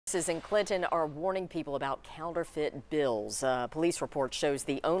In Clinton are warning people about counterfeit bills. A police report shows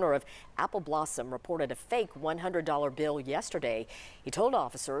the owner of Apple Blossom reported a fake $100 bill yesterday. He told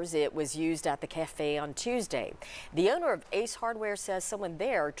officers it was used at the cafe on Tuesday. The owner of Ace Hardware says someone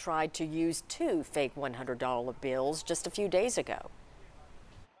there tried to use two fake $100 bills just a few days ago.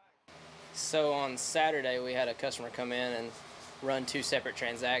 So on Saturday, we had a customer come in and run two separate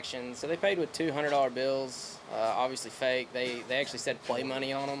transactions. So they paid with $200 bills, obviously fake. They actually said play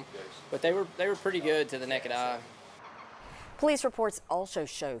money on them, but they were pretty good to the naked eye. Police reports also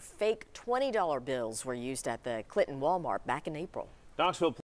show fake $20 bills were used at the Clinton Walmart back in April. Knoxville